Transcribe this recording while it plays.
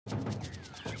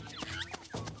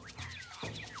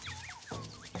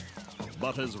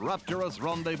But his rapturous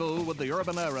rendezvous with the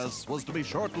urban heiress was to be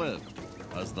short-lived,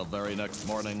 as the very next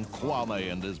morning,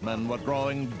 Kwame and his men were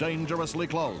growing dangerously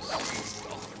close.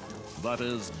 That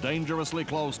is, dangerously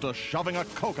close to shoving a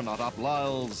coconut up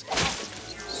Lyle's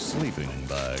sleeping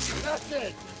bag. That's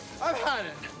it! I've had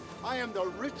it! I am the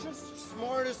richest,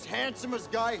 smartest,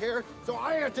 handsomest guy here, so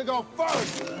I have to go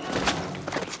first!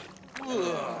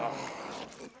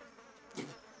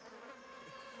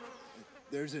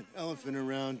 There's an elephant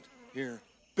around here.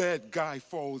 Bad guy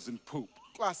falls in poop.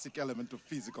 Classic element of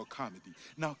physical comedy.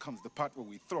 Now comes the part where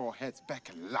we throw our heads back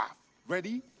and laugh.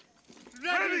 Ready?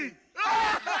 Ready!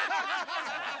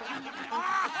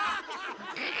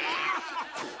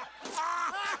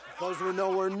 Those were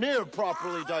nowhere near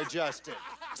properly digested.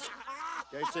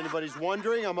 In case anybody's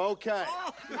wondering, I'm okay.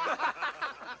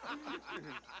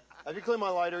 Have you cleaned my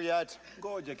lighter yet?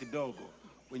 Ngoja kidogo.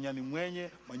 Wenyani mwenye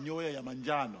manyoya ya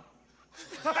manjano.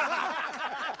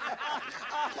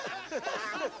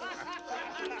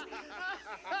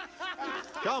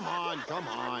 Come on, come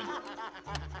on.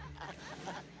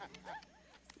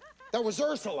 That was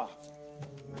Ursula.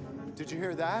 Did you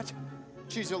hear that?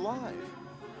 She's alive.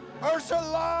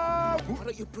 Ursula! Why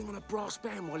don't you bring on a brass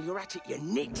band while you're at it, you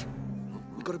nit?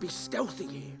 We've got to be stealthy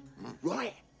here,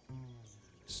 right?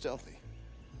 Stealthy.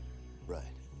 Right.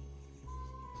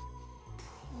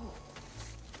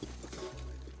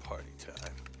 Party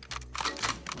time.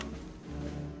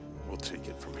 We'll take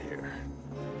it from here.